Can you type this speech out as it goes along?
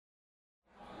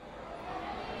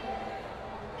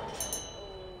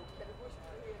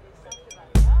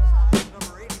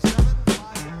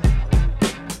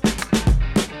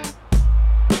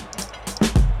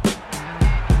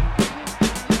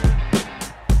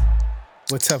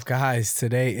What's up, guys?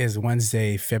 Today is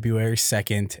Wednesday, February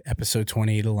 2nd, episode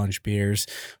 28 of Lunch Beers.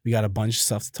 We got a bunch of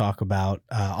stuff to talk about.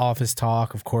 Office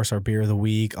talk, of course, our beer of the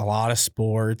week, a lot of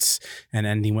sports, and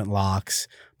ending with locks.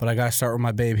 But I got to start with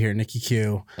my babe here, Nikki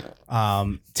Q.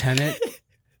 Tenant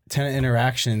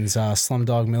interactions,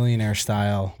 Slumdog Millionaire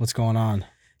style. What's going on?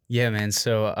 Yeah, man.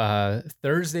 So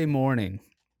Thursday morning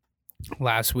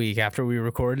last week, after we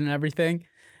recorded and everything,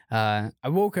 I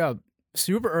woke up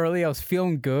super early. I was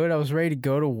feeling good. I was ready to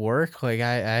go to work. Like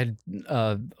I had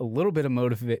a little bit of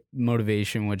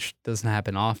motivation, which doesn't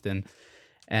happen often.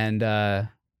 And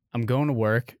I'm going to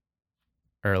work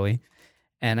early,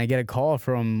 and I get a call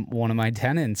from one of my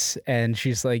tenants, and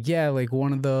she's like, "Yeah, like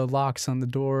one of the locks on the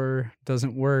door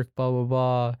doesn't work, blah blah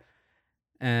blah."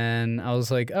 And I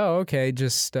was like, "Oh, okay,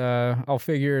 just I'll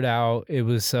figure it out." It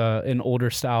was an older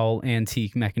style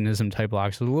antique mechanism type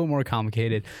lock, so it was a little more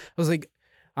complicated. I was like,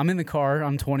 I'm in the car,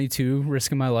 I'm 22,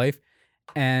 risking my life.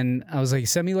 And I was like,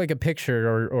 send me like a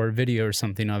picture or a video or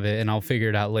something of it, and I'll figure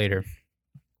it out later.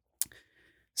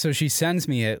 So she sends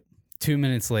me it 2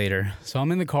 minutes later. So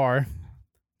I'm in the car,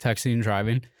 texting and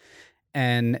driving,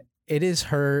 and it is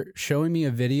her showing me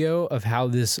a video of how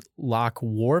this lock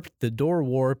warped, the door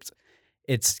warped.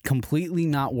 It's completely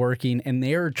not working, and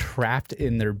they are trapped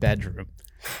in their bedroom.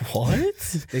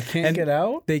 What? They can't get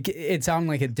out? It's on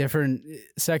like a different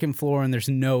second floor, and there's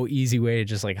no easy way to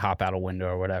just like hop out a window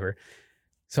or whatever.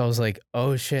 So I was like,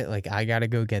 oh shit, like I gotta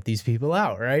go get these people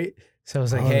out, right? So I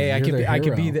was like, hey, I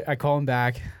could be there. I call them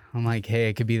back. I'm like, hey,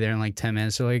 I could be there in like 10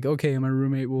 minutes. They're like, okay, my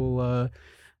roommate will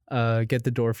get the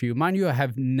door for you. Mind you, I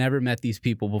have never met these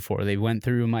people before. They went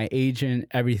through my agent,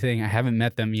 everything. I haven't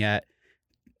met them yet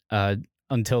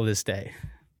until this day.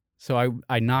 So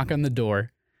I knock on the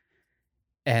door.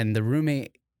 And the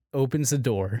roommate opens the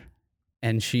door,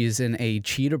 and she's in a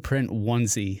cheetah print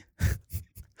onesie.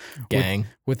 Gang.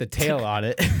 With a tail on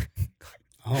it.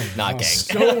 Oh, Not gang.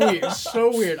 So weird.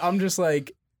 So weird. I'm just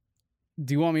like,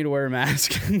 do you want me to wear a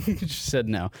mask? She said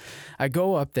no. I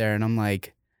go up there, and I'm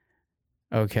like,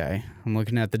 okay. I'm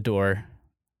looking at the door.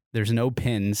 There's no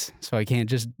pins, so I can't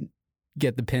just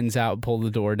get the pins out, pull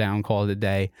the door down, call it a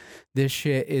day. This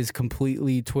shit is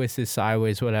completely twisted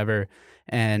sideways, whatever.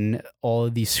 And all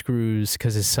of these screws,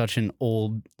 because it's such an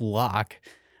old lock,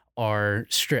 are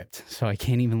stripped. So I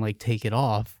can't even like take it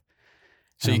off.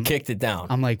 So you kicked it down.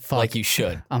 I'm like, fuck. Like you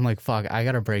should. I'm like, fuck, I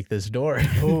got to break this door.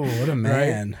 Oh, what a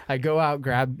man. Right? I go out,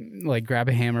 grab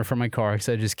a hammer from my car, because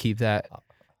I just keep that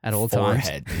at all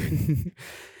Forehead, times. dude.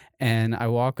 And I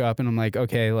walk up, and I'm like,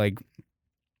 okay, like,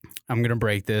 I'm going to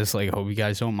break this. Like, hope you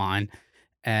guys don't mind.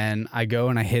 And I go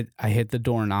and I hit the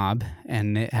doorknob,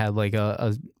 and it had like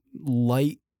a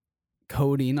light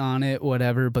coating on it,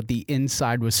 whatever, but the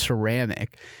inside was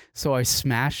ceramic. So I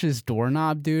smash this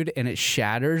doorknob, dude, and it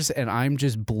shatters, and I'm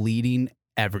just bleeding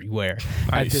everywhere.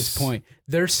 Nice. At this point.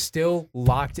 They're still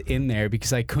locked in there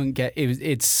because I couldn't get it.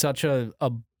 It's such a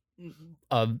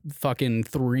fucking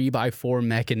 3x4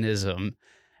 mechanism.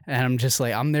 And I'm just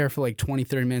like, I'm there for like 20,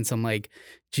 30 minutes. I'm like,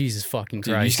 Jesus fucking Christ.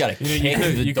 Dude, you just gotta kick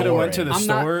the door. You could have went to the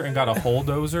store and got a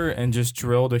bulldozer and just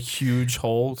drilled a huge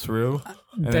hole through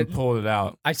and then pulled it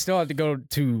out. I still had to go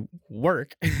to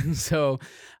work. So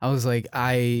I was like,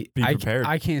 I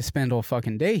can't spend all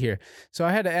fucking day here. So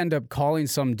I had to end up calling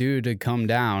some dude to come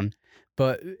down.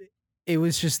 But it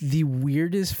was just the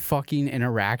weirdest fucking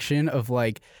interaction of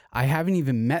like, I haven't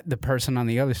even met the person on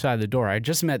the other side of the door. I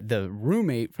just met the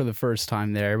roommate for the first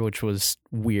time there, which was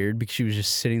weird because she was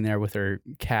just sitting there with her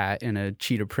cat in a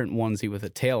cheetah print onesie with a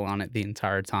tail on it the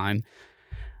entire time.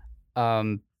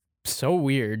 So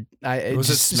weird. Was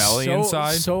it smelly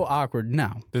inside? So awkward.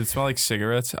 No. Did it smell like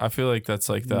cigarettes? I feel like that's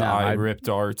like the No, I ripped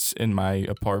darts in my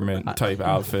apartment type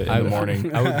outfit in the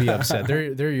morning. I would be upset.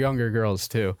 They're younger girls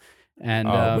too. And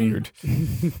weird.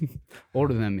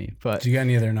 Older than me, but Do you got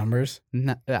any other numbers?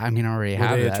 no, I mean, I already Were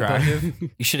have they that. but attractive?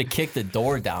 You should have kicked the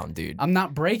door down, dude. I'm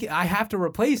not breaking. I have to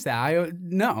replace that.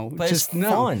 No, But just it's no.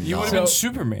 fun. You would have So- been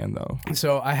Superman though.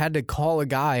 So I had to call a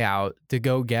guy out to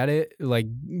go get it, like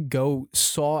go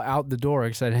saw out the door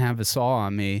because I didn't have a saw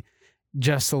on me,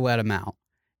 just to let him out.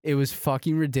 It was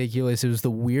fucking ridiculous. It was the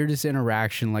weirdest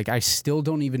interaction. Like I still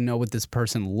don't even know what this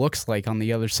person looks like on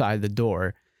the other side of the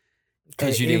door.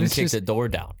 Because you It didn't was kick just- the door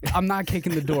down. I'm not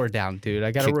kicking the door down, dude.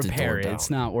 I got to Kick the repair door it. down. It's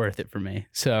not worth it for me.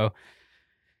 So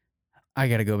I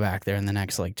got to go back there in the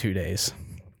next like 2 days.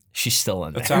 She's still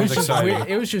in That there. It was sounds just exciting. weird.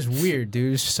 It was just weird, dude.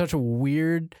 It was such a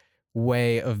weird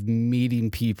way of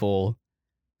meeting people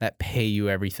that pay you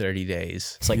every 30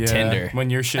 days. It's like Yeah, Tinder. when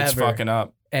your shit's Ever. fucking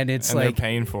up And it's and like, they're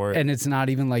paying for it. and it's not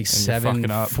even like And you're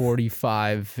fucking up.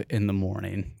 7:45 in the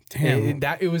morning. Damn.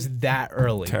 It was that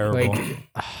early. Terrible. Like,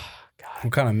 God.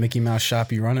 What kind of Mickey Mouse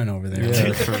shop you running over there? Yeah,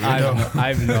 dude? for real. I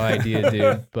have no idea,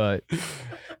 dude. But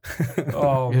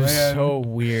Oh it was man. so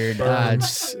weird.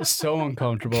 It's so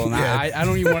uncomfortable. And I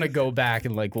don't even want to go back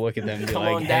and like look at them and be Come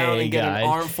like, on down hey, and get guys. an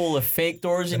armful of fake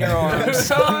doors in your arms.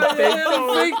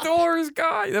 Fake doors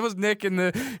guy. That was Nick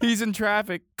he's in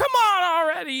traffic. Come on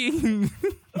already.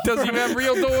 Doesn't even have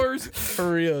real doors.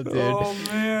 For real, dude. Oh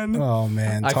man. Oh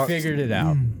man, I figured it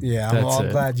out. Yeah, That's I'm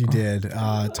it. glad you did.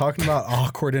 Talking about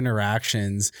awkward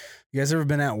interactions. You guys ever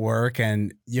been at work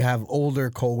and you have older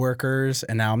coworkers?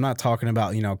 And now I'm not talking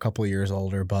about, a couple of years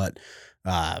older, but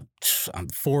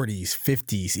 40s,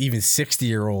 50s, even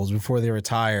 60-year-olds before they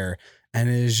retire. And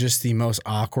it is just the most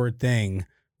awkward thing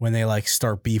when they like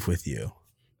start beef with you.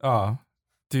 Oh,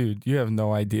 dude, you have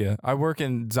no idea. I work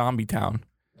in Zombie Town.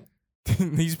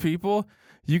 These people,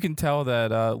 you can tell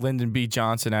that Lyndon B.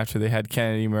 Johnson, after they had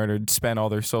Kennedy murdered, spent all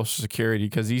their Social Security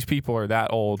because these people are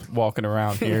that old walking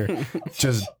around here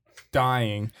just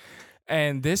dying.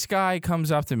 And this guy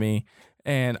comes up to me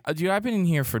and dude, I've been in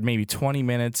here for maybe 20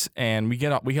 minutes and we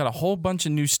got a whole bunch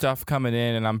of new stuff coming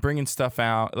in and I'm bringing stuff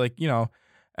out and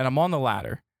I'm on the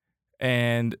ladder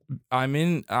and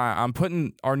I'm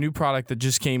putting our new product that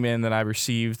just came in that I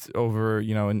received over,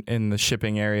 in the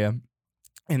shipping area.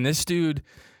 And this dude,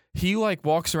 he like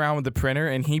walks around with the printer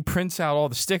and he prints out all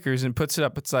the stickers and puts it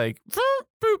up. It's like,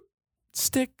 boop,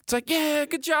 stick. It's like, yeah,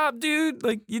 good job, dude.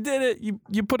 Like you did it.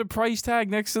 You put a price tag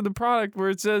next to the product where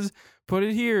it says, put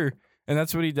it here. And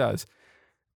that's what he does.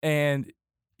 And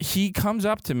he comes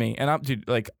up to me and I'm dude,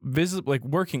 like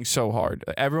working so hard.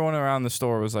 Everyone around the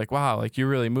store was like, wow, like you're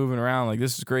really moving around. Like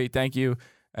this is great. Thank you.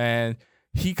 And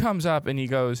he comes up and he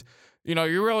goes, you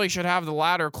really should have the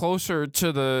ladder closer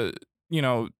to the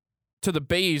to the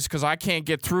bays because I can't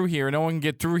get through here. No one can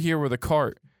get through here with a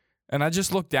cart. And I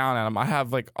just looked down at him. I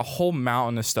have like a whole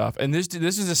mountain of stuff. And this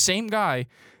is the same guy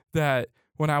that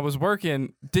when I was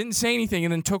working didn't say anything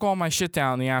and then took all my shit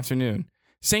down in the afternoon.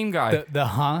 Same guy. The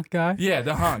honk guy? Yeah,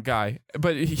 the honk guy.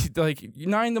 But he, like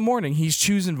 9 in the morning, he's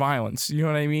choosing violence. You know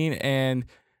what I mean? And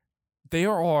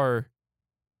there are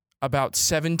about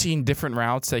 17 different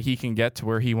routes that he can get to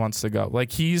where he wants to go.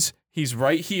 Like he's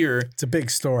right here. It's a big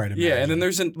store. I'd Yeah, and then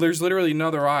imagine. there's literally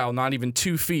another aisle, not even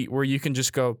 2 feet, where you can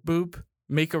just go boop,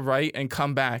 make a right, and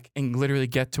come back and literally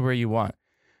get to where you want.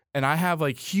 And I have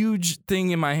like huge thing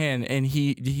in my hand, and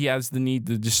he has the need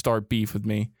to just start beef with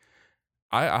me.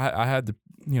 I had the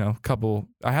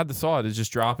I had the thought of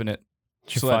just dropping it,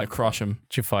 just let it crush him.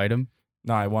 Did you fight him?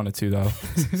 No, I wanted to though. I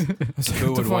was like,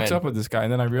 Who what the would fuck's win? up with this guy?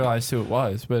 And then I realized who it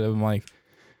was. But I'm like,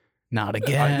 Not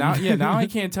again. now I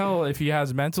can't tell if he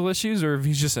has mental issues or if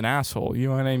he's just an asshole. You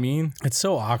know what I mean? It's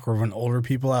so awkward when older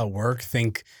people at work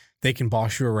think they can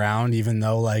boss you around, even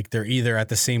though like they're either at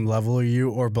the same level as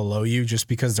you or below you, just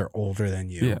because they're older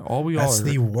than you. Yeah, all we That's all are.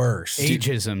 the worst.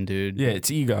 Ageism, dude. Yeah, it's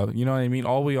ego. You know what I mean?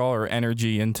 All we all are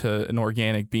energy into an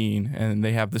organic being, and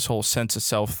they have this whole sense of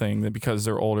self thing that because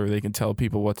they're older, they can tell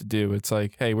people what to do. It's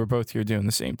like, hey, we're both here doing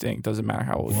the same thing. It doesn't matter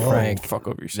how old you are. Frank, Fuck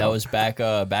over That yourself. was back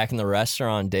in the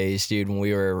restaurant days, dude, when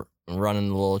we were running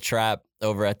the little trap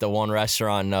over at the one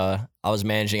restaurant I was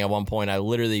managing at one point. I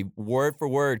literally, word for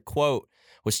word, quote,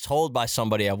 was told by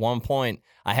somebody at one point,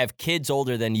 I have kids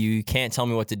older than you. You can't tell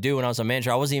me what to do. When I was a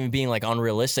manager, I wasn't even being like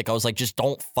unrealistic. I was like, just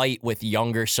don't fight with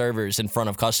younger servers in front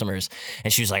of customers.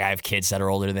 And she was like, I have kids that are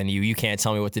older than you. You can't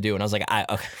tell me what to do. And I was like,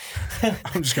 okay.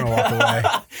 I'm just gonna walk away.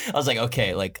 I was like,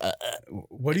 okay, like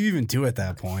What do you even do at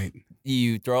that point?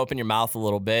 you throw up in your mouth a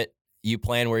little bit. You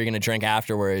plan where you're going to drink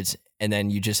afterwards. And then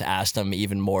you just ask them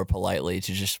even more politely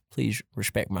to just please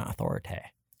respect my authority.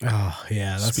 Oh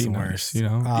yeah, that's Just be the nice, worst. you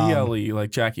know? ELE,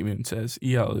 like Jackie Moon says.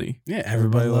 ELE. Yeah,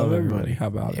 everybody love everybody. How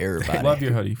about it? Everybody. Love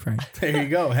your hoodie, Frank. There you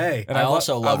go. Hey, I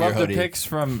also love I your love hoodie. the pics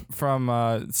from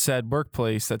said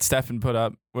workplace that Stefan put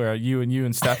up where you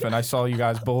and Stefan, I saw you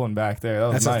guys bulling back there. That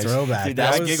was that's nice. a throwback. Dude,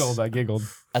 That that was- I giggled.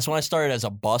 That's when I started as a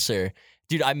busser.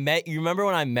 Dude, you remember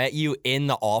when I met you in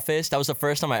the office? That was the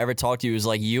first time I ever talked to you. It was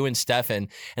like you and Stefan. And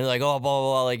they're like, oh, blah, blah,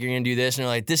 blah, like you're going to do this. And they're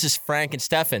like, this is Frank and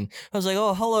Stefan. I was like,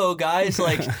 oh, hello, guys.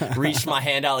 Like, reached my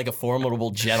hand out like a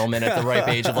formidable gentleman at the ripe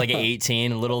age of like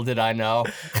 18. Little did I know.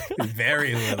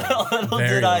 Very little. Little Very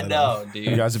did I little. know, You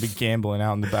dude. guys would be gambling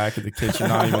out in the back of the kitchen,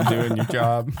 not even doing your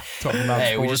job. Talking about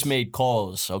Hey, we sports. just made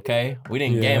calls, okay? We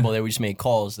didn't Yeah. gamble there. We just made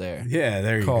calls there. Yeah,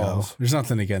 there you Calls. go. There's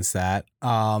nothing against that.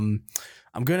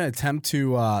 I'm gonna attempt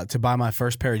to buy my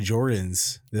first pair of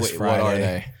Jordans this Wait, Friday. what are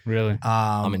they? Really?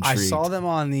 I intrigued. saw them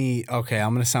on the. Okay,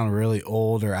 I'm gonna sound really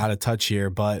old or out of touch here,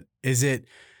 but is it?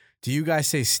 Do you guys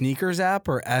say sneakers app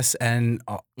or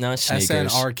No, it's sneakers.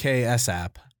 SNRKS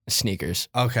app? Sneakers.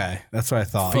 Okay, that's what I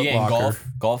thought. Are you getting Locker.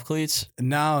 golf cleats?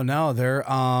 No, they're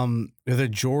the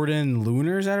Jordan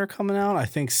Lunars that are coming out. I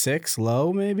think 6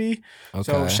 low maybe. Okay.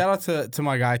 So shout out to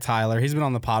my guy Tyler. He's been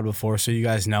on the pod before, so you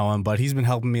guys know him. But he's been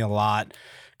helping me a lot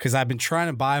because I've been trying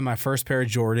to buy my first pair of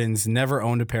Jordans. Never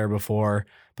owned a pair before,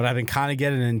 but I've been kind of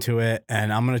getting into it,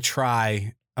 and I'm gonna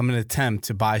attempt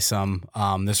to buy some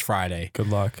this Friday. Good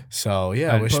luck. So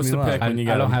yeah, I'd wish post me a luck. pic. I When you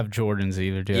get don't them. have Jordans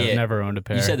either, dude. Yeah. I've never owned a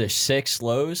pair. You said there's 6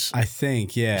 lows? I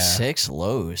think yeah. 6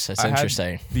 lows. That's I had-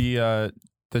 interesting.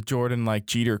 The Jordan like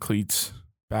Jeter cleats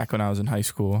back when I was in high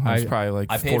school. I was I- probably like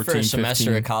I paid 14, for a semester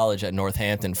 15. at college at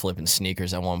Northampton flipping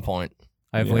sneakers at one point.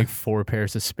 I have Yeah. like 4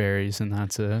 pairs of Sperry's, and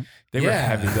that's it. They were Yeah.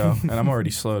 heavy though, and I'm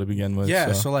already slow to begin with. Yeah,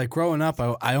 so. so like growing up,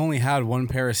 I only had one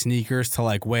pair of sneakers to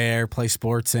like wear, play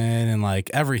sports in, and like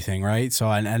everything, right? So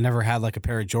I never had like a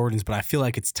pair of Jordans, but I feel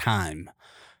like it's time.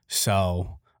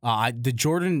 So the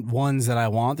Jordan ones that I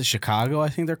want, the Chicago, I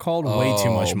think they're called, way too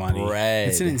much money. Bread.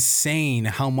 It's insane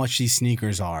how much these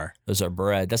sneakers are. Those are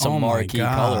bread. That's a Oh my marquee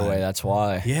God. colorway. That's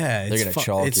why. Yeah, They're gonna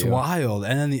chalk it's you. wild.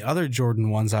 And then the other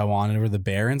Jordan ones I wanted were the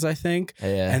Barons, I think,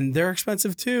 Yeah. and they're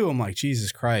expensive too. I'm like,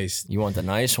 Jesus Christ. You want the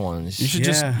nice ones. You should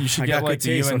Yeah, you should I get got like good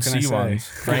the taste, what can I UNC say? ones.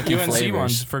 Frankie UNC flavors.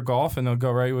 ones for golf, and they'll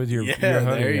go right with your Yeah, your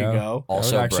hoodie. there you yo. go. That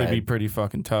Also would actually bread. be pretty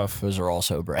fucking tough. Those are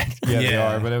also bread. Yeah, they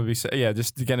Yeah. are, but it would be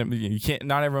just to get it. You can't.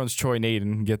 Not everyone's Troy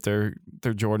Naden and get their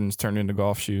Jordans turned into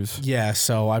golf shoes. Yeah,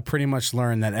 so I pretty much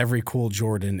learned that every cool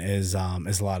Jordan is a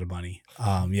lot of money.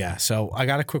 Yeah, so I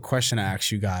got a quick question to ask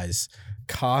you guys: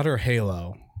 COD or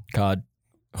Halo? COD.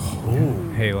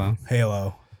 Halo.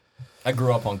 Halo. I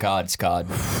grew up on COD. It's COD.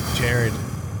 Jared.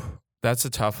 That's a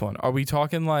tough one. Are we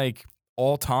talking like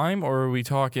all time, or are we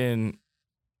talking?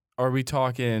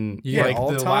 Yeah, like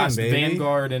all the time, last baby.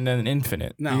 Vanguard and then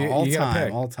Infinite? No, You all gotta time,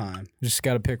 pick. all time. You just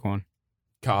got to pick one.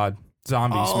 COD.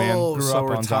 Zombies, Oh, man. Grew so up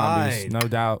we're on zombies, tied. no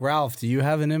doubt. Ralph, do you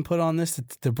have an input on this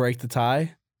to break the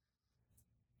tie?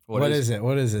 What is it?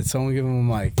 What is it? Someone give him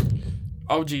a mic.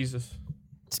 Oh Jesus!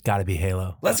 It's got to be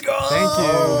Halo. Let's go. Thank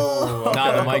you.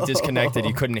 Nah, the mic disconnected.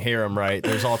 You couldn't hear him right.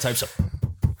 There's all types of.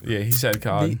 Yeah, he said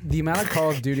COD. The amount of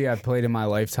Call of Duty I've played in my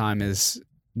lifetime is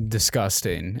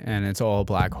disgusting, and it's all a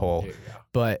black hole.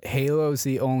 But Halo's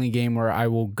the only game where I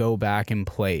will go back and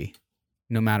play,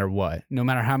 no matter what, no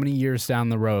matter how many years down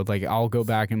the road. Like I'll go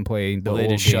back and play the Well, they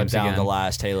old just shut games down again. the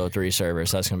last Halo 3 server,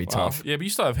 so that's gonna be Wow. tough. Yeah, but you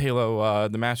still have Halo,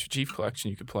 the Master Chief Collection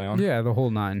you could play on. Yeah, the whole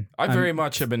 9. I very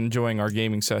much have been enjoying our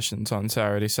gaming sessions on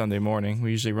Saturday, Sunday morning.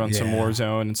 We usually run some Yeah.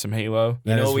 Warzone and some Halo.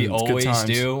 You know what we it's good always times.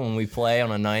 do when we play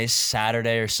on a nice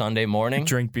Saturday or Sunday morning?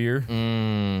 Drink beer.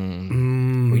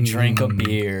 We drink a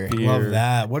beer. Love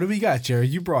that. What do we got, Jared?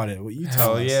 You brought it. What you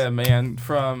tell Hell us? yeah, man.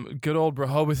 From good old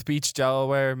Rehoboth Beach,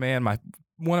 Delaware, man.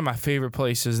 One of my favorite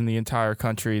places in the entire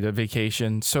country to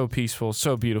vacation. So peaceful,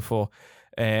 so beautiful,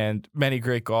 and many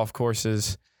great golf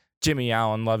courses. Jimmy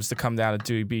Allen loves to come down to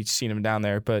Dewey Beach, seen him down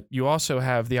there. But you also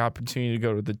have the opportunity to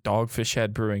go to the Dogfish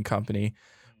Head Brewing Company,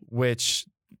 which,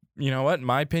 you know what, in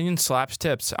my opinion, slaps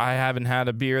tips. I haven't had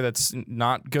a beer that's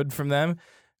not good from them.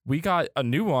 We got a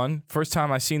new one. First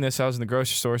time I seen this, I was in the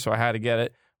grocery store, so I had to get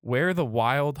it. Where the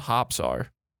wild hops are.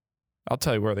 I'll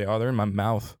tell you where they are. They're in my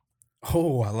mouth.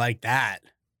 Oh, I like that.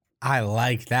 I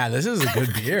like that. This is a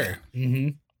good beer. Mm-hmm.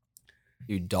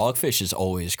 Dude, Dogfish is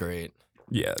always great.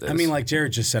 Yeah, it I is. mean, like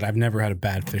Jared just said, I've never had a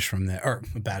bad fish from there, or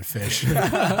a bad fish. fish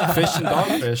and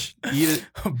dogfish. Eat it.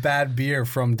 A bad beer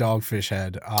from Dogfish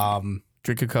Head.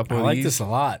 Drink a couple I of like these. this a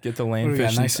lot. Get the What do we got? landfish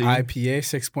and Nice see. IPA,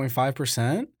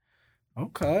 6.5%.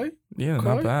 Okay. Yeah, Okay.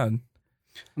 not bad.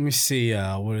 Let me see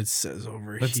what it says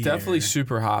over here. It's definitely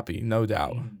super hoppy, no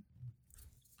doubt.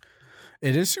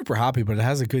 It is super hoppy, but it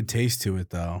has a good taste to it,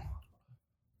 though.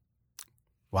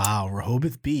 Wow,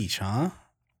 Rehoboth Beach, huh?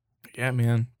 Yeah,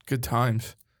 man. Good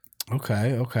times.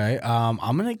 Okay, okay. I'm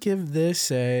gonna give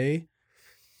this a.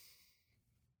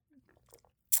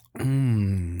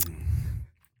 I'm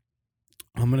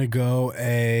gonna go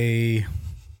a.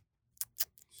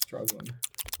 Struggling.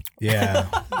 Yeah,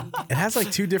 it has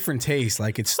like two different tastes.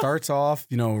 Like it starts off,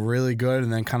 really good,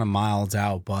 and then kind of milds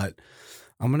out. But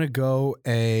I'm gonna go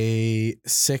a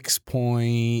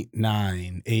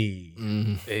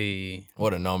 6.9. Hey.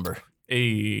 What a number.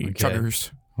 Hey, Okay.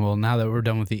 chuggers. Well, now that we're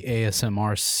done with the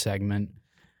ASMR segment,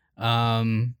 I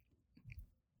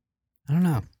don't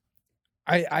know.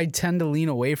 I tend to lean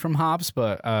away from hops,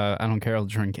 but I don't care. I'll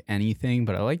drink anything,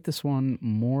 but I like this one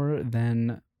more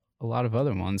than a lot of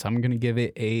other ones. I'm going to give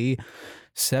it a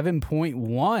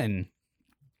 7.1.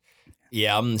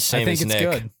 Yeah, I'm the I same think as it's Nick.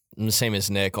 good. I'm the same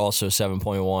as Nick, also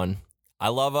 7.1. I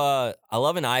love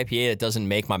an IPA that doesn't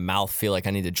make my mouth feel like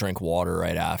I need to drink water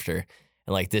right after.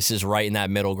 And like this is right in that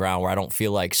middle ground where I don't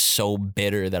feel like so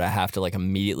bitter that I have to like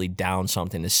immediately down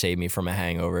something to save me from a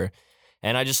hangover.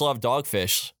 And I just love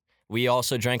Dogfish. We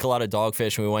also drank a lot of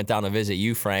Dogfish when we went down to visit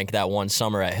you, Frank, that one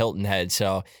summer at Hilton Head.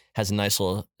 So has a nice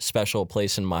little special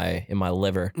place in my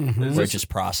liver where it just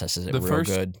processes it the real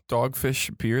first good.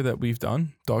 Dogfish beer that we've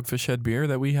done, Dogfish Head beer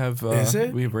that we have, Is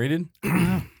it? we've rated.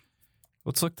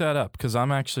 Let's look that up because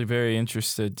I'm actually very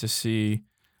interested to see.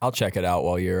 I'll check it out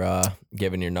while you're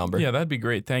giving your number. Yeah, that'd be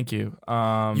great. Thank you.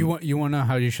 You want to know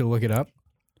how you should look it up?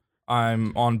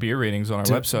 I'm on beer ratings on our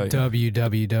website.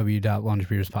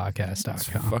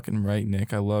 www.lunchbeerspodcast.com. Fucking right,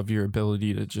 Nick. I love your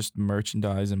ability to just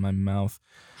merchandise in my mouth.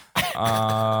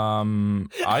 I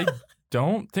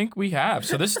don't think we have.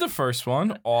 So this is the first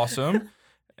one. Awesome.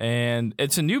 And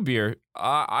it's a new beer.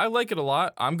 I like it a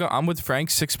lot. I'm with Frank,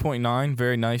 6.9.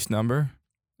 Very nice number.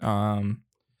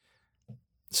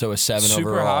 So a 7 Super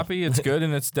overall. hoppy. It's good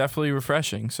and it's definitely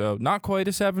refreshing. So not quite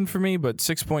a 7 for me, but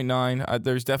 6.9.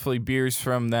 There's definitely beers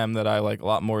from them that I like a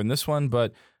lot more than this one,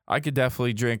 but I could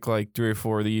definitely drink like 3 or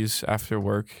 4 of these after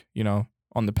work,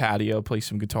 on the patio, play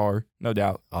some guitar, no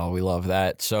doubt. Oh, we love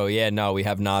that. So yeah, no, we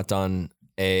have not done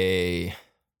a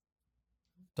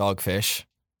Dogfish.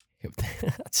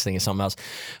 That's thinking something else.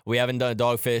 We haven't done a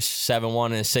Dogfish 7-1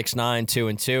 and a 6-9, 2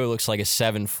 and 2. It looks like a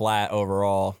 7 flat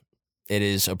overall. It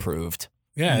is approved.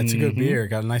 Yeah, it's a good beer.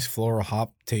 Got a nice floral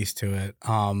hop taste to it.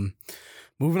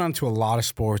 Moving on to a lot of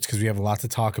sports because we have a lot to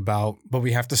talk about, but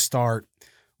we have to start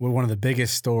with one of the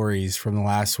biggest stories from the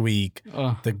last week.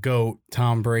 The GOAT,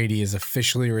 Tom Brady, is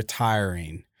officially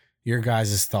retiring. Your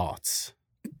guys' thoughts?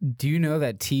 Do you know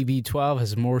that TB12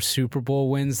 has more Super Bowl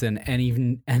wins than any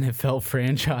NFL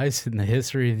franchise in the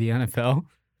history of the NFL?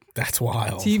 That's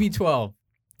wild. TB12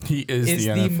 He is is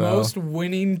the the NFL. most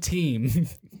winning team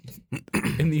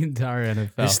in the entire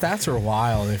NFL. His stats are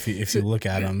wild if you look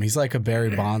at him. He's like a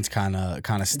Barry Bonds kind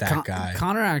of stat guy.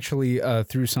 Connor actually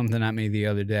threw something at me the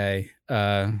other day,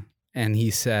 and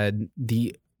he said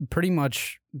pretty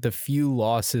much the few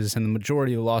losses and the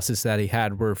majority of the losses that he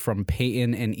had were from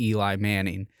Peyton and Eli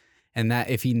Manning, and that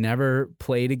if he never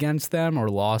played against them or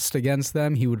lost against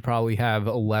them, he would probably have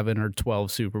 11 or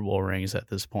 12 Super Bowl rings at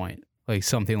this point. Like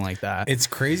something like that. It's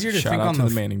crazier to Shout think out on to the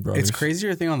the Manning brothers. It's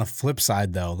crazier to think on the flip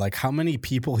side though. Like how many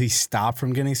people he stopped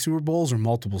from getting Super Bowls or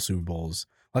multiple Super Bowls.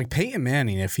 Like Peyton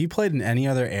Manning, if he played in any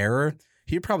other era,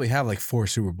 he'd probably have like 4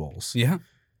 Super Bowls. Yeah.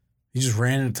 He just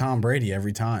ran into Tom Brady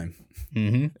every time.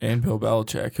 Mm-hmm. And Bill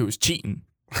Belichick, who was cheating.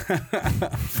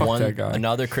 Fuck that guy.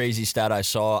 Another crazy stat I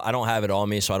saw, I don't have it on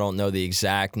me, so I don't know the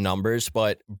exact numbers,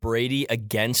 but Brady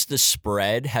against the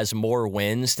spread has more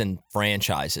wins than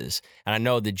franchises. And I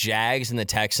know the Jags and the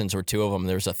Texans were 2 of them.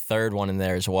 There's a third one in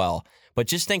there as well. But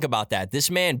just think about that. This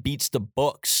man beats the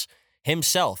books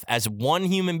himself as one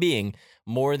human being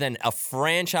more than a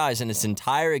franchise in its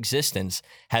entire existence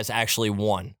has actually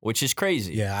won, which is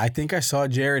crazy. Yeah, I think I saw,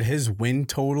 Jared, his win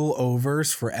total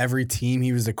overs for every team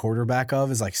he was the quarterback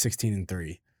of is like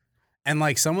 16-3. And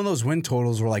like some of those win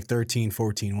totals were like 13,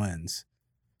 14 wins.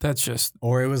 That's just.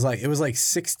 Or it was like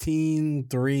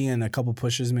 16-3 and a couple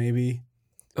pushes maybe.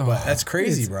 But that's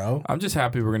crazy, bro. I'm just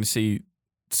happy we're going to see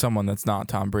someone that's not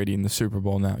Tom Brady in the Super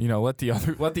Bowl now. Let the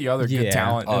other Yeah. good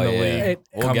talent Oh, in the yeah. league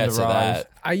We'll come get to to rise.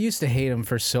 that. I used to hate him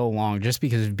for so long just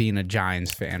because of being a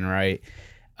Giants fan, right?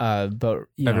 But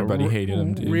Everybody hated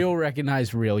him, dude. Real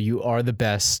recognized real. You are the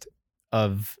best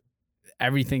of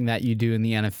everything that you do in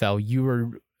the NFL. You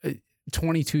were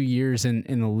 22 years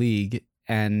in the league,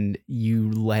 and you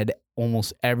led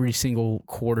almost every single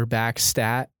quarterback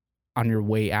stat on your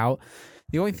way out.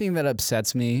 The only thing that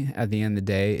upsets me at the end of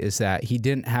the day is that he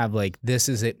didn't have like, this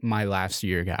is it, my last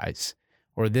year, guys.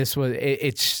 Or this was,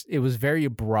 it was very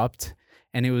abrupt,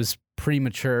 and it was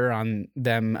premature on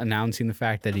them announcing the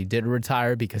fact that he did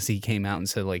retire because he came out and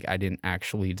said like, I didn't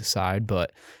actually decide.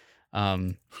 But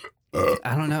I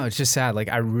don't know. It's just sad. Like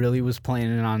I really was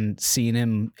planning on seeing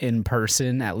him in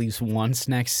person at least once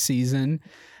next season.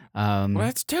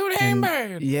 Let's do that,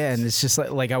 man. Yeah. And it's just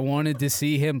like I wanted to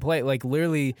see him play. Like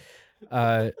literally,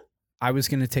 I was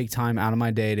going to take time out of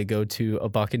my day to go to a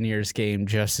Buccaneers game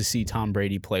just to see Tom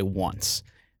Brady play once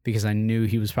because I knew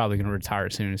he was probably going to retire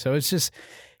soon. So it's just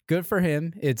good for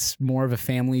him. It's more of a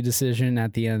family decision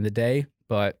at the end of the day,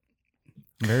 but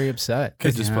I'm very upset.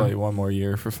 Could just play one more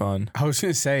year for fun. I was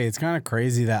going to say, it's kind of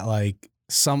crazy that like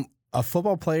a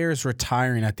football player is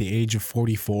retiring at the age of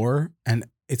 44, and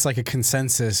it's like a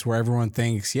consensus where everyone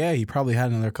thinks, yeah, he probably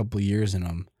had another couple of years in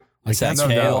him. Like That's that's that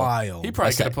kale. wild. He probably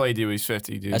That's could have that- played till he was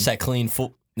 50, dude. That's that clean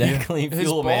Yeah. clean His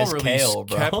fuel ball man's release kale,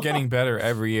 bro. kept getting better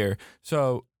every year.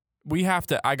 So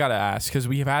I got to ask, because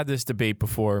we have had this debate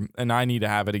before, and I need to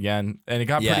have it again. And it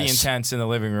got pretty Yes. intense in the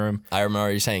living room. I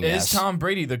remember you saying Is yes. Tom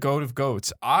Brady the GOAT of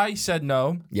GOATs? I said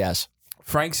no. Yes.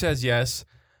 Frank says yes.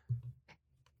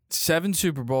 7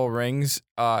 Super Bowl rings.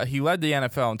 He led the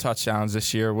NFL in touchdowns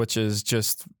this year, which is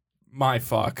just my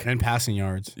fuck. And passing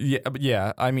yards.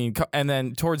 Yeah. I mean, and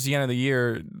then towards the end of the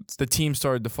year, the team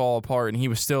started to fall apart, and he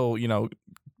was still,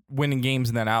 winning games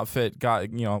in that outfit. Got,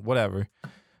 whatever.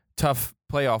 Tough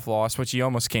playoff loss, which he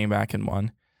almost came back and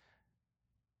won.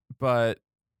 But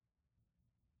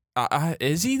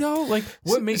is he though? Like,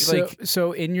 what makes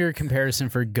so in your comparison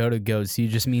for GOATs, you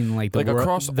just mean like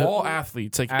across all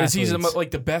athletes? Like, is he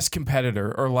the best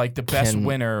competitor or like the best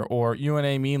winner, or you know what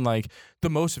I mean? Like the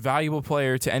most valuable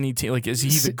player to any team? Like, is he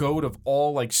the GOAT of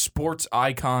all like sports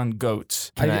icon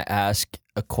GOATs? Can I ask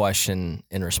a question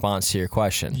in response to your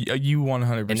question? You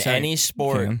 100%. In any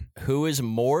sport, who is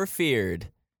more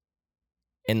feared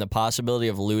in the possibility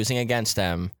of losing against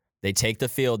them? They take the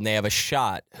field and they have a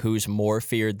shot. Who's more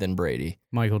feared than Brady?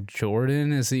 Michael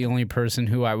Jordan is the only person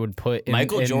who I would put in.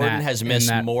 Michael Jordan has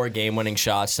missed more game-winning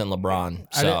shots than LeBron.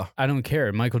 So I don't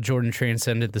care. Michael Jordan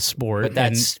transcended the sport.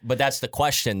 But that's the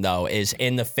question, though, is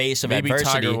in the face of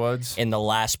adversity in the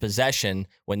last possession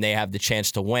when they have the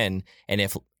chance to win, and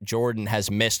if Jordan has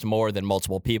missed more than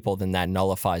multiple people, then that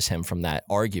nullifies him from that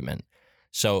argument.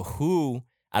 So who,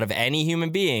 out of any human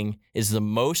being, is the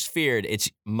most feared? It's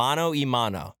mano y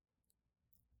mano.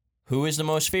 Who is the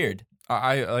most feared?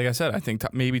 Like I said, I think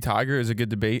maybe Tiger is a good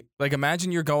debate. Like,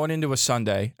 imagine you're going into a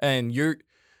Sunday and you're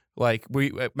like,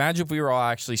 imagine if we were all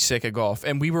actually sick at golf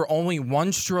and we were only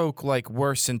one stroke like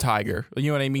worse than Tiger. You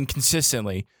know what I mean?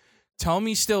 Consistently. Tell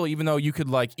me still, even though you could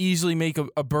like easily make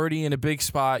a birdie in a big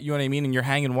spot, you know what I mean, and you're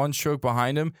hanging one stroke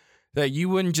behind him, that you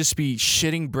wouldn't just be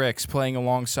shitting bricks playing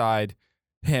alongside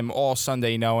him all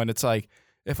Sunday, and it's like,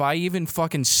 if I even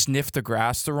fucking sniff the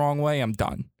grass the wrong way, I'm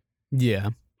done.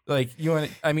 Yeah. Like,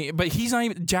 but he's not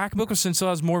even. Jack Nicholson still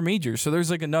has more majors, so there's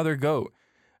like another GOAT.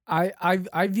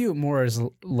 I view it more as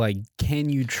like, can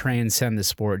you transcend the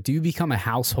sport? Do you become a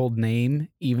household name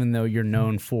even though you're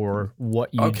known for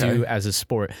what you do as a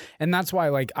sport? And that's why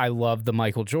like I love the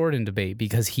Michael Jordan debate,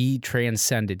 because he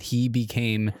transcended. He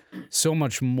became so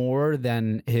much more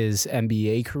than his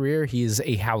NBA career. He is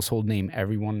a household name.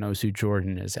 Everyone knows who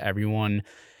Jordan is. Everyone,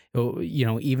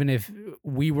 even if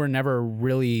we were never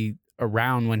really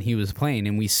around when he was playing,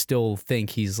 and we still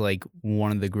think he's like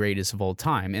one of the greatest of all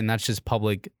time, and that's just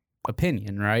public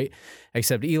opinion, right?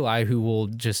 Except Eli, who will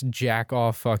just jack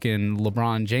off fucking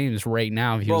LeBron James right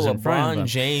now if he was in front of him. LeBron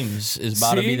James is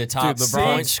about to be the top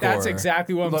point scorer. That's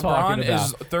exactly what I'm talking about.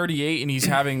 LeBron is 38 and he's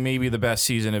having maybe the best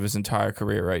season of his entire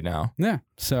career right now. Yeah,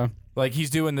 so like he's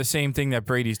doing the same thing that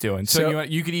Brady's doing. So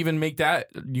you could even make that.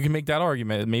 You can make that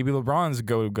argument. Maybe LeBron's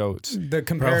GOATs. The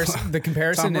comparison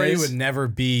Tom Brady is, would never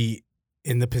be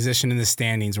in the position in the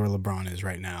standings where LeBron is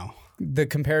right now. The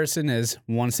comparison is,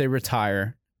 once they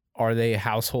retire, are they a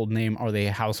household name? Are they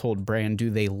a household brand? Do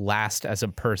they last as a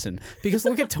person? Because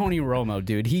look at Tony Romo,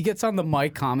 dude. He gets on the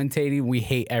mic commentating. We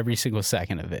hate every single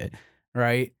second of it,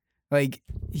 right? Like,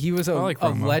 he was a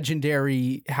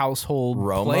legendary household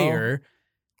player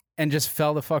and just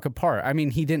fell the fuck apart. I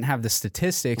mean, he didn't have the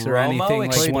statistics or anything.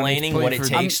 Explaining what it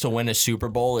takes to win a Super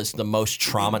Bowl is the most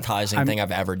traumatizing thing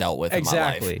I've ever dealt with in my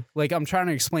life. Exactly. Like, I'm trying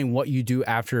to explain what you do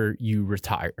after you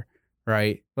retire,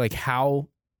 right? Like, how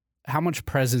much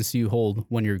presence do you hold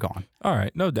when you're gone? All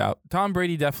right, no doubt. Tom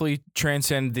Brady definitely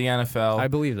transcended the NFL. I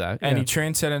believe that. And he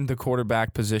transcended the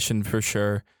quarterback position for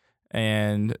sure.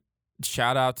 And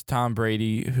shout out to Tom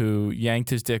Brady, who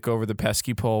yanked his dick over the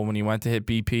pesky pole when he went to hit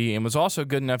BP and was also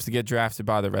good enough to get drafted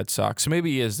by the Red Sox. So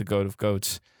maybe he is the GOAT of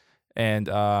GOATs. And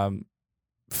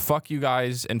fuck you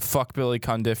guys and fuck Billy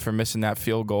Cundiff for missing that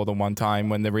field goal the one time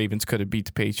when the Ravens could have beat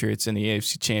the Patriots in the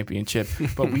AFC Championship.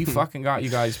 But we fucking got you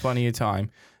guys plenty of time.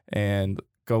 And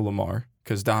go Lamar,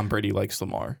 because Tom Brady likes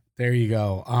Lamar. There you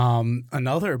go.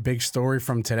 Another big story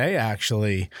from today,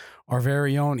 actually. Our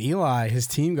very own Eli, his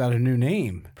team got a new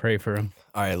name. Pray for him.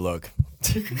 All right, look.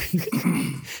 We're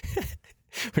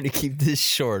going to keep this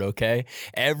short, okay?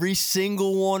 Every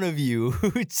single one of you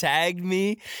who tagged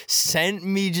me, sent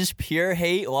me just pure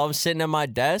hate while I'm sitting at my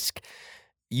desk,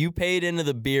 you paid into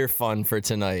the beer fund for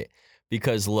tonight.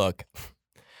 Because, look,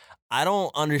 I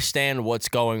don't understand what's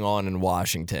going on in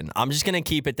Washington. I'm just going to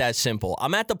keep it that simple.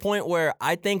 I'm at the point where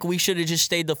I think we should have just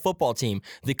stayed the football team.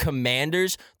 The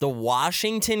Commanders, the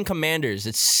Washington Commanders,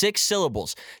 it's 6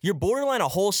 syllables. You're borderline a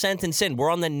whole sentence in. We're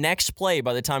on the next play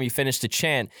by the time you finish the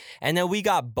chant. And then we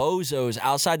got bozos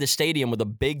outside the stadium with a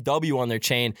big W on their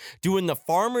chain doing the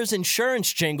Farmers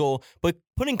Insurance jingle, but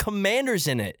putting Commanders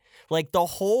in it. Like the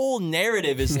whole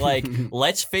narrative is like,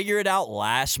 let's figure it out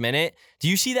last minute. Do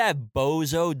you see that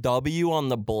bozo W on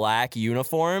the black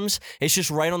uniforms? It's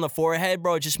just right on the forehead,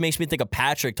 bro. It just makes me think of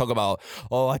Patrick talk about,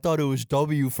 oh, I thought it was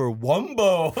W for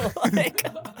Wumbo.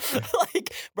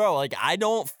 like, bro, like I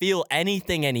don't feel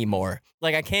anything anymore.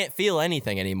 Like I can't feel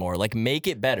anything anymore. Like make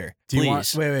it better,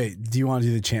 please. Wait. Do you want to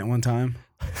do the chant one time?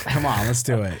 Come on, let's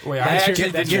do it. Wait, I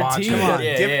actually didn't watch it. Come on,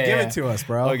 Yeah, give yeah. it to us,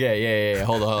 bro. Okay, yeah.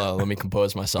 Hold on. Let me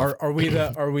compose myself. Are we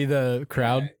the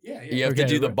crowd? You have to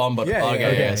do the bumba. Yeah,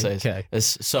 okay. okay.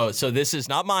 So this is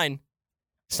not mine.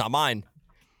 It's not mine.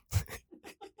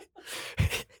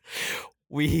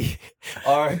 We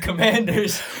are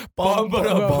Commanders. Bum,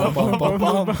 ba-da, bum, bum, bum,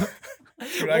 bum.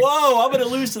 Whoa, I'm gonna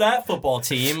lose to that football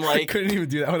team. I Like couldn't even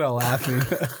do that without laughing.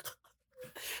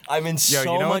 I'm in Yo, so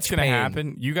you know much what's gonna pain.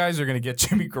 happen? You guys are gonna get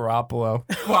Jimmy Garoppolo.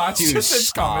 Watch, Dude,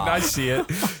 it's coming. stop. I see it.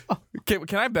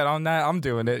 Can I bet on that? I'm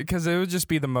doing it because it would just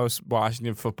be the most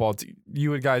Washington football team.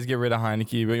 You would guys get rid of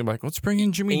Heineke, but you're like, let's bring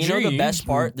in Jimmy And G. you know the best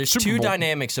part? There's Super two Bowl.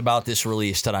 dynamics about this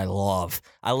release that I love.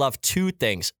 I love two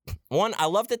things. One, I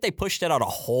love that they pushed it out a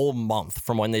whole month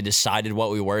from when they decided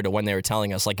what we were to when they were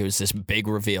telling us like it was this big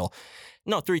reveal.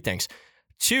 No, three things.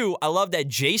 Two, I love that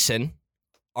Jason,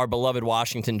 our beloved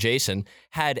Washington Jason,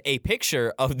 had a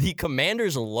picture of the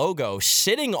Commanders logo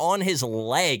sitting on his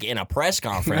leg in a press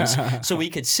conference so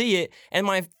we could see it. And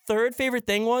my third favorite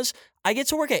thing was I get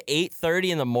to work at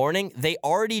 8:30 in the morning. They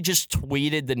already just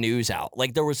tweeted the news out.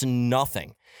 Like there was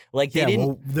nothing. Like they didn't.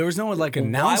 Well, there was no like Why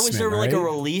announcement. was there like a right?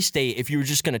 release date if you were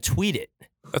just going to tweet it?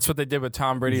 That's what they did with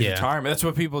Tom Brady's Yeah. retirement. That's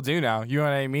what people do now. You know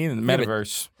what I mean? In the Yeah, but-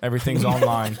 metaverse, everything's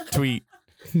online. Tweet.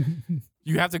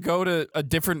 You have to go to a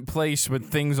different place with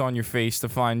things on your face to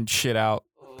find shit out.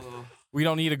 We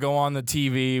don't need to go on the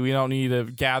TV. We don't need to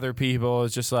gather people.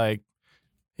 It's just like,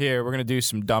 here, we're going to do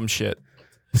some dumb shit.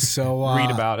 So Read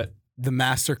about it. the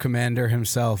master commander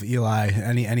himself, Eli.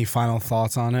 Any final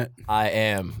thoughts on it? I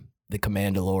am the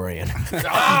Commandalorian.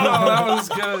 Oh, that was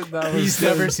good. That was He's good.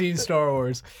 never seen Star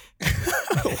Wars.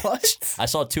 What? I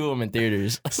saw two of them in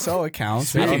theaters. So it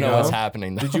counts. I There don't you know go. what's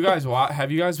happening though. Did you guys watch?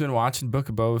 Have you guys been watching Book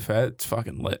of Boba Fett? It's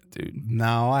fucking lit, dude.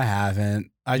 No, I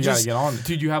haven't. I You just gotta get on,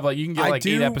 dude. You have you can get I like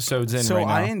 8 do- episodes in so right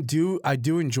now. I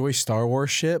do enjoy Star Wars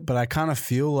shit, but I kind of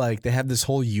feel like they have this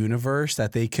whole universe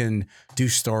that they can do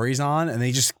stories on, and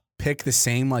they just pick the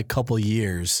same like couple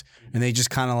years, and they just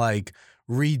kind of like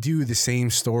redo the same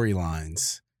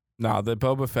storylines. No, the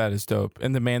Boba Fett is dope,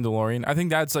 and the Mandalorian. I think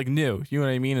that's like new. You know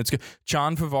what I mean? It's good.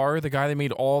 John Favreau, the guy that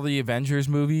made all the Avengers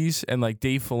movies, and like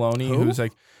Dave Filoni, Who? who's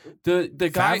like the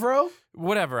guy. Favreau?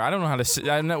 Whatever. I don't know how to say.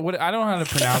 I don't know how to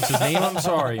pronounce his name. I'm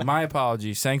sorry. My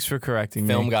apologies. Thanks for correcting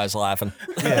Film me. guys laughing.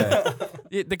 Yeah.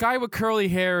 The guy with curly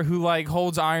hair who like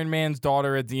holds Iron Man's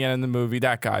daughter at the end of the movie.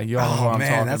 That guy. You all know who Oh I'm man,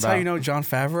 talking that's about. how you know John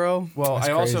Favreau. Well, That's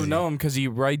I also crazy. know him because he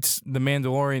writes The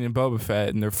Mandalorian and Boba Fett,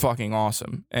 and they're fucking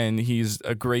awesome. And he's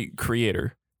a great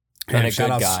creator. And a shout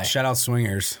good out, guy. Shout out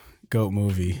Swingers, goat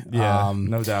movie. Yeah,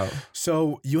 no doubt.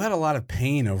 So you had a lot of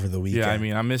pain over the weekend. Yeah, I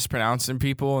mean, I'm mispronouncing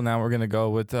people, and now we're gonna go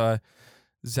with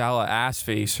Zala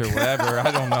Assface or whatever.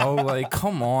 I don't know. Like,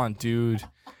 come on, dude.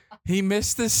 He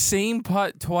missed the same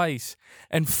putt twice.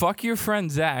 And fuck your friend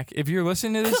Zach. If you're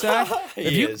listening to this, Zach,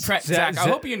 if you Zach, I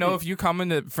hope you know if you come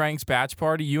into Frank's batch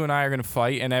party, you and I are gonna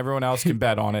fight, and everyone else can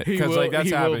bet on it because like that's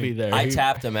he happening. will be there. I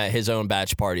tapped him at his own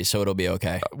batch party, so it'll be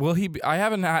okay. Will he?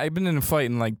 I've been in a fight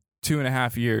in like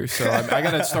 2.5 years, so I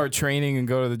gotta start training and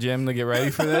go to the gym to get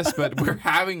ready for this. But we're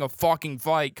having a fucking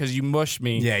fight because you mushed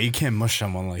me. Yeah, you can't mush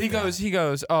someone like He that.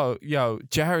 goes, oh, yo,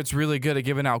 Jared's really good at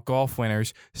giving out golf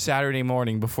winners Saturday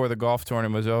morning before the golf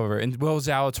tournament was over. And Will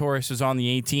Zalatoris was on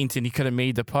the 18th and he could have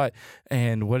made the putt.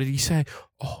 And what did he say?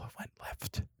 Oh, it went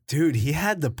left. Dude, he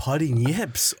had the putting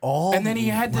yips all And then he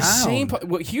had the same round. putt.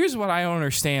 Well, here's what I don't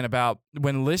understand about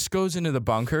when List goes into the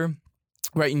bunker.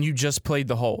 Right, and you just played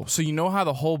the hole. So you know how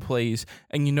the hole plays,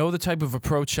 and you know the type of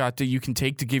approach shot that you can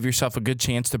take to give yourself a good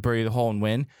chance to bury the hole and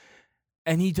win.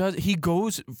 And he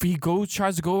goes,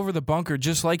 tries to go over the bunker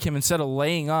just like him instead of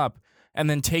laying up and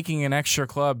then taking an extra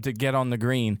club to get on the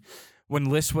green. When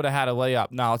List would have had a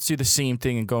layup. Now let's do the same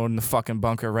thing and go in the fucking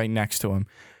bunker right next to him.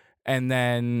 And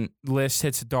then List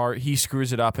hits a dart, he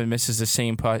screws it up and misses the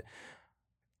same putt.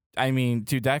 I mean,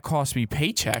 dude, that cost me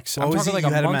paychecks. I'm What was talking it? like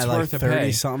You a had him month's at like worth of 30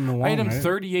 pay. something to one. I had him right?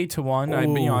 38 to 1. I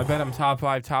Ooh. bet him top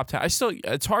 5, top 10.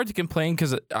 It's hard to complain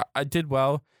because I did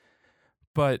well,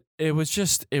 but it was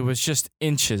just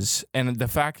inches. And the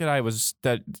fact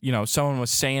that someone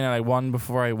was saying that I won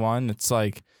before I won, it's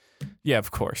like, yeah, of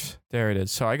course, there it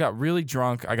is. So I got really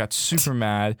drunk. I got super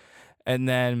mad. And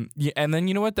then you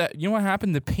know what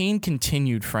happened? The pain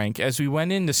continued, Frank, as we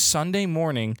went into Sunday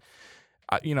morning.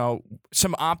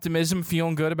 some optimism,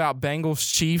 feeling good about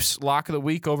Bengals Chiefs lock of the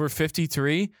week over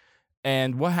 53.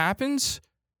 And what happens?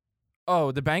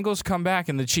 Oh, the Bengals come back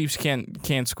and the Chiefs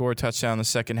can't score a touchdown in the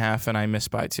second half, and I miss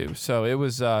by 2. So it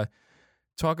was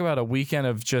talk about a weekend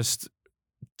of just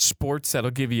sports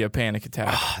that'll give you a panic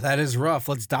attack. That is rough.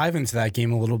 Let's dive into that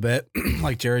game a little bit.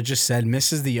 Like Jared just said,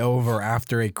 misses the over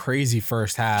after a crazy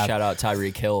first half. Shout out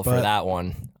Tyreek Hill for that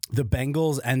one. The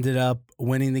Bengals ended up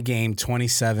winning the game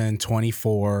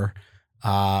 27-24.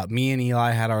 Me and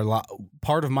Eli had our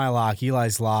part of my lock,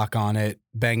 Eli's lock on it.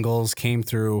 Bengals came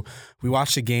through. We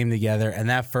watched the game together, and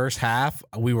that first half,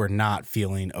 we were not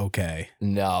feeling okay.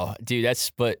 No, dude,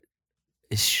 but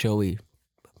it's showy.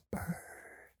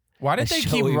 Why did they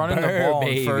keep running the ball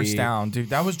on first down, dude?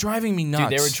 That was driving me nuts.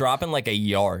 Dude, they were dropping like a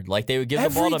yard. Like, they would give the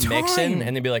ball to Mixon,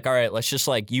 and they'd be like, all right, let's just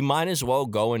you might as well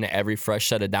go into every fresh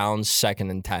set of downs, 2nd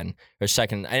and 10, or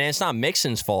second. And it's not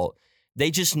Mixon's fault.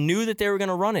 They just knew that they were going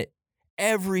to run it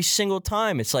every single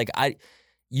time. It's like,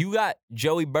 you got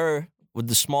Joey Burr with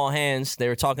the small hands. They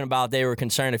were talking about they were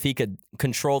concerned if he could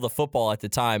control the football at the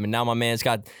time. And now my man's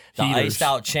got the iced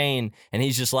out chain, and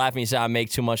he's just laughing. He said, I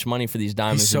make too much money for these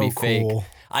diamonds to be fake.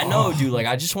 I know, dude. Like,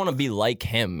 I just want to be like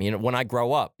him, when I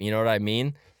grow up. You know what I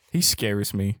mean? He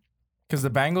scares me because the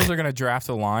Bengals are going to draft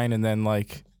a line, and then,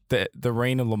 like, the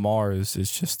reign of Lamar is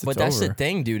just, But that's the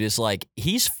thing, dude, is, like,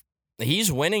 he's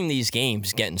winning these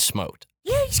games getting smoked.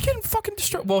 Yeah, he's getting fucking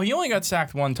destroyed. Well, he only got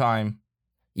sacked one time.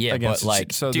 Yeah, but,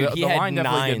 like, so dude, he had line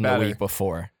 9 the week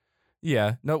before.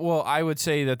 Yeah. No, well, I would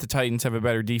say that the Titans have a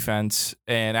better defense,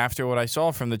 and after what I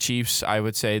saw from the Chiefs, I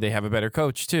would say they have a better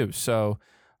coach, too. So...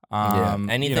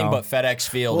 anything but FedEx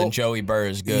Field and Joey Burr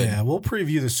is good. Yeah, we'll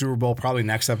preview the Super Bowl probably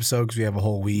next episode because we have a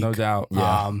whole week. No doubt.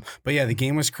 Yeah. But yeah, the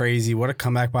game was crazy. What a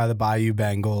comeback by the Bayou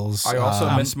Bengals. I also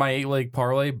missed my 8-leg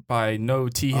parlay by no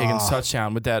T. Higgins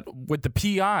touchdown with the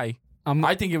PI.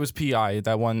 I think it was PI,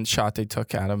 that one shot they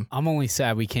took at him. I'm only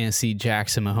sad we can't see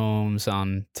Jackson Mahomes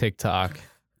on TikTok.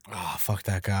 Oh, fuck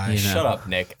that guy. You know. Shut up,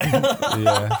 Nick.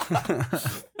 Yeah.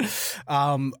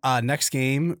 Next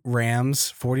game,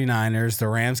 Rams, 49ers. The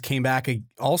Rams came back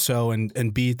also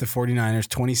and beat the 49ers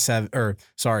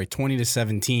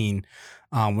 20-17.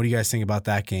 What do you guys think about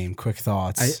that game? Quick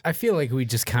thoughts. I feel like we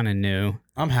just kind of knew.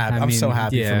 I'm happy. I'm so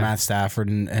happy for Matt Stafford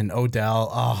and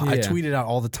Odell. I tweeted out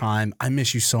all the time, I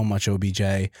miss you so much, OBJ.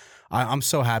 I'm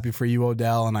so happy for you,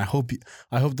 Odell, and I hope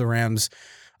the Rams.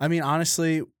 I mean,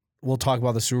 honestly, we'll talk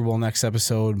about the Super Bowl next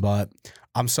episode, but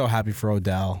I'm so happy for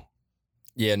Odell.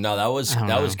 Yeah, no,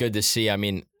 that was good to see. I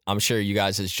mean, I'm sure you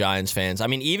guys as Giants fans, I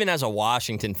mean, even as a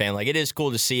Washington fan, like, it is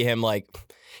cool to see him, like,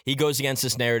 he goes against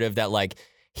this narrative that, like,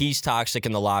 he's toxic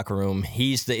in the locker room.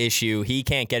 He's the issue. He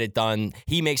can't get it done.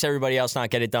 He makes everybody else not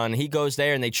get it done. He goes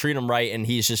there and they treat him right, and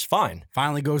he's just fine.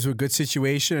 Finally goes to a good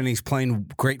situation, and he's playing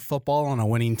great football on a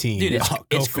winning team. Dude,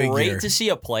 it's great to see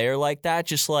a player like that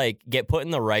just, like, get put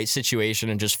in the right situation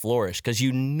and just flourish because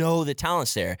the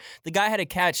talent's there. The guy had a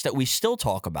catch that we still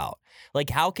talk about. Like,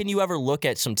 how can you ever look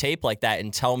at some tape like that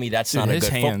and tell me that's not a good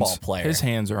football player? His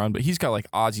hands are but he's got, like,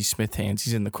 Ozzie Smith hands.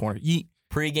 He's in the corner.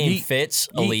 Pre-game fits,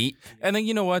 elite. And then,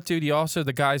 you know what, dude?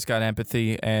 The guy's got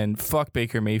empathy, and fuck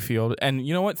Baker Mayfield. And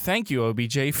you know what? Thank you,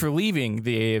 OBJ, for leaving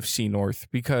the AFC North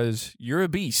because you're a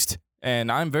beast. And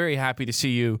I'm very happy to see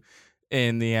you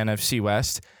in the NFC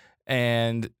West.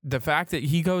 And the fact that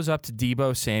he goes up to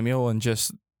Deebo Samuel and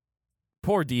just,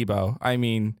 poor Deebo. I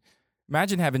mean,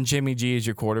 imagine having Jimmy G as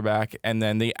your quarterback, and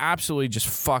then they absolutely just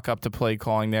fuck up the play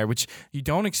calling there, which you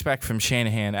don't expect from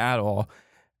Shanahan at all.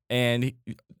 And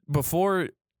before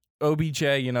OBJ,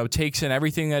 takes in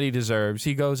everything that he deserves,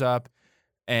 he goes up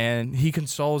and he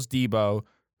consoles Deebo,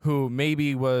 who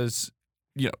maybe was,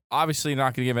 obviously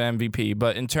not going to give an MVP,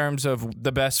 but in terms of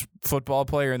the best football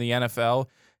player in the NFL,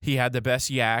 he had the best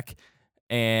yak,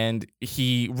 and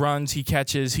he runs, he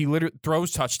catches, he literally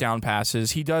throws touchdown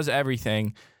passes, he does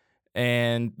everything,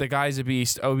 and the guy's a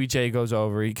beast. OBJ goes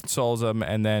over, he consoles him,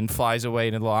 and then flies away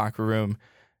to the locker room.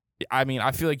 I mean,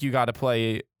 I feel like you got to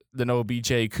play the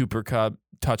OBJ Cooper Kupp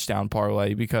touchdown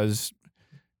parlay because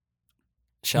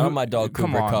shout out my dog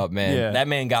Cooper Kupp, man. Yeah. That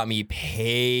man got me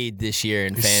paid this year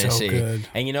in fantasy. So good.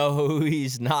 And you know who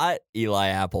he's not? Eli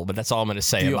Apple, but that's all I'm going to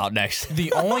say about next.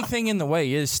 The only thing in the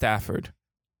way is Stafford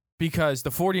because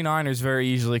the 49ers very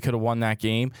easily could have won that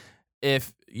game.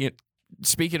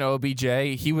 Speaking of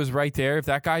OBJ, he was right there. If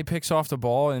that guy picks off the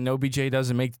ball and OBJ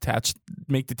doesn't make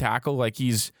the tackle, like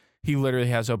he literally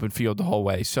has open field the whole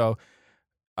way. So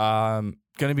going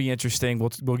to be interesting.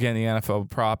 We'll get in the NFL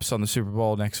props on the Super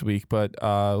Bowl next week. But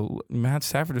Matt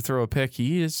Stafford to throw a pick,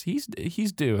 he's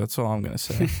due. That's all I'm going to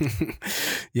say.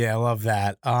 Yeah, I love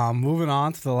that. Moving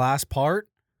on to the last part.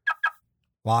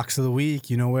 Locks of the week,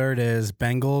 you know where it is.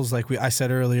 Bengals, like I said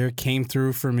earlier, came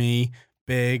through for me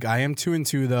big. I am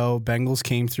 2-2 though. Bengals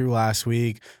came through last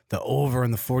week. The over in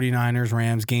the 49ers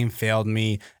Rams game failed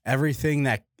me. Everything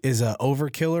that is a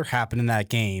overkiller happened in that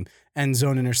game. End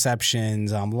zone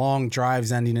interceptions, long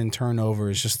drives ending in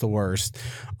turnovers, just the worst.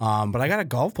 But I got a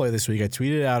golf play this week. I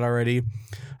tweeted it out already.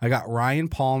 I got Ryan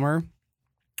Palmer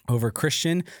over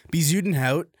Christian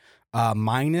Bezuidenhout.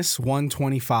 Minus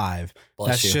 125.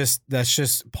 That's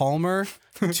just Palmer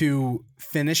to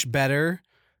finish better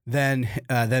than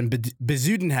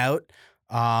Bezuidenhout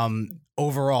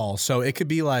overall. So it could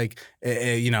be like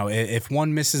if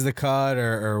one misses the cut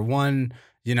or one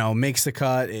makes the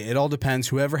cut. It all depends.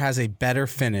 Whoever has a better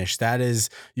finish, that is,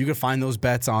 you can find those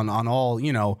bets on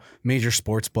all major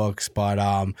sports books. But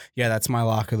yeah, that's my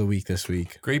lock of the week this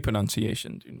week. Great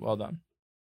pronunciation, dude. Well done.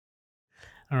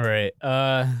 All right.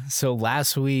 So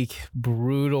last week,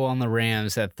 brutal on the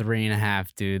Rams at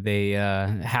 3.5, dude. They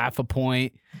half a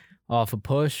point off a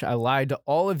push. I lied to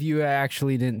all of you. I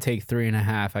actually didn't take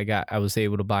 3.5. I was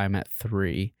able to buy them at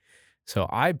 3. So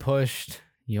I pushed.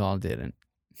 You all didn't.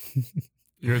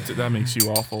 That makes you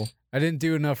awful. I didn't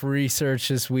do enough research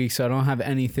this week, so I don't have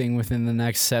anything within the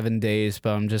next 7 days, but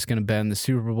I'm just going to bet on the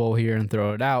Super Bowl here and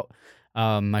throw it out.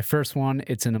 My first one,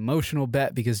 it's an emotional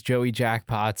bet because Joey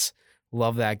Jackpots.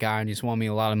 Love that guy, and he's won me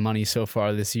a lot of money so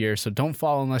far this year. So don't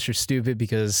follow unless you're stupid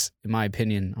because, in my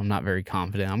opinion, I'm not very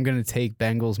confident. I'm going to take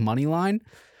Bengals money line,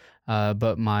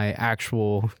 but my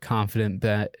actual confident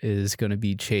bet is going to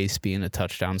be Chase being a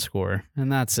touchdown scorer, and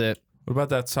that's it. What about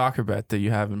that soccer bet that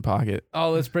you have in pocket?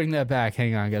 Oh, let's bring that back.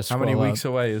 Hang on, I got to How many weeks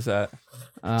away is that?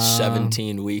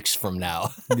 17 weeks from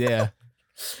now. Yeah.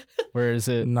 Where is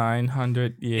it?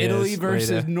 900 years Italy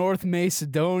versus later. North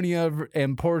Macedonia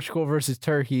and Portugal versus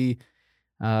Turkey.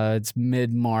 It's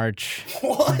mid-March.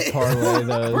 Parlay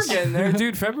those. We're getting there,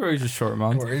 dude. February's a short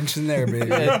month. We're inching there, baby.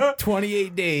 Yeah,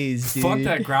 28 days, dude. Fuck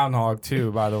that groundhog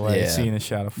too, by the way. Yeah. Seeing a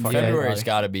shot of fuck. February's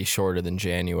got to be shorter than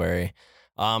January.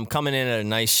 Coming in at a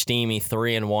nice steamy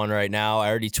 3-1 right now. I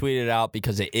already tweeted it out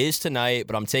because it is tonight,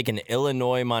 but I'm taking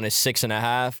Illinois minus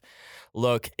 6.5.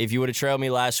 Look, if you would have trailed me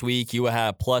last week, you would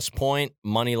have plus point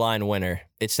money line winner.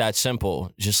 It's that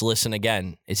simple. Just listen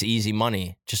again. It's easy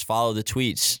money. Just follow the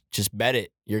tweets. Just bet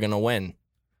it. You're going to win.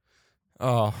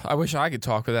 Oh, I wish I could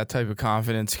talk with that type of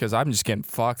confidence because I'm just getting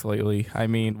fucked lately. I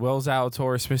mean, Will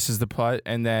Zalatoris misses the putt,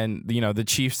 and then the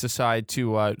Chiefs decide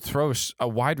to throw a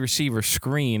wide receiver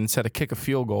screen instead of kick a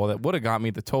field goal that would have got me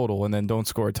the total, and then don't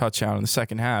score a touchdown in the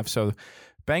second half. So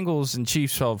Bengals and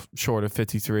Chiefs fell short of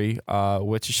 53,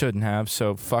 which it shouldn't have.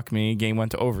 So fuck me. Game went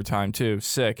to overtime too.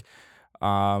 Sick.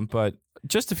 But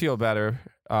just to feel better,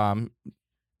 I'm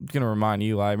gonna remind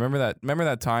Eli. Remember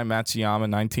that time Matsuyama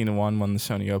 19-1 won the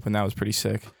Sony Open. That was pretty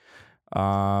sick.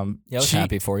 I was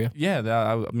happy for you.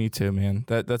 Yeah, me too, man.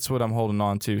 That's what I'm holding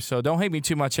on to. So don't hate me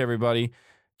too much, everybody.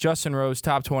 Justin Rose,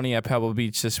 top 20 at Pebble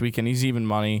Beach this weekend. He's even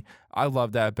money. I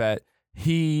love that bet.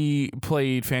 He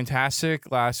played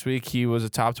fantastic last week. He was a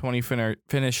top 20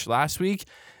 finish last week.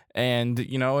 And,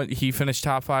 he finished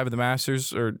top 5 of the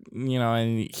Masters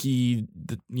and he's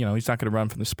not going to run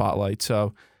from the spotlight.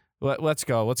 So let's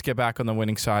go. Let's get back on the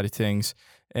winning side of things.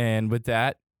 And with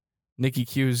that, Nicky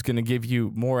Q is going to give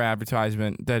you more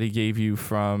advertisement that he gave you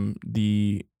from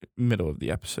the middle of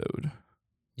the episode.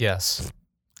 Yes.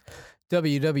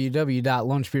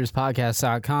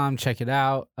 www.lunchbeerspodcast.com. Check it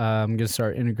out. I'm going to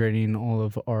start integrating all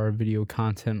of our video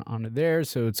content onto there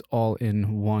so it's all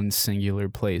in one singular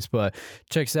place. But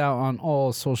check us out on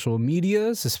all social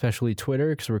medias, especially Twitter,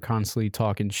 because we're constantly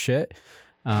talking shit.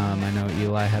 I know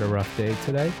Eli had a rough day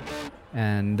today.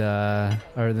 And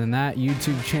other than that,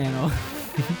 YouTube channel.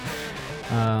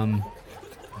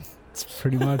 That's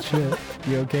pretty much it.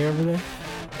 You okay over there?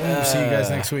 See you guys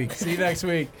next week. See you next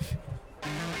week.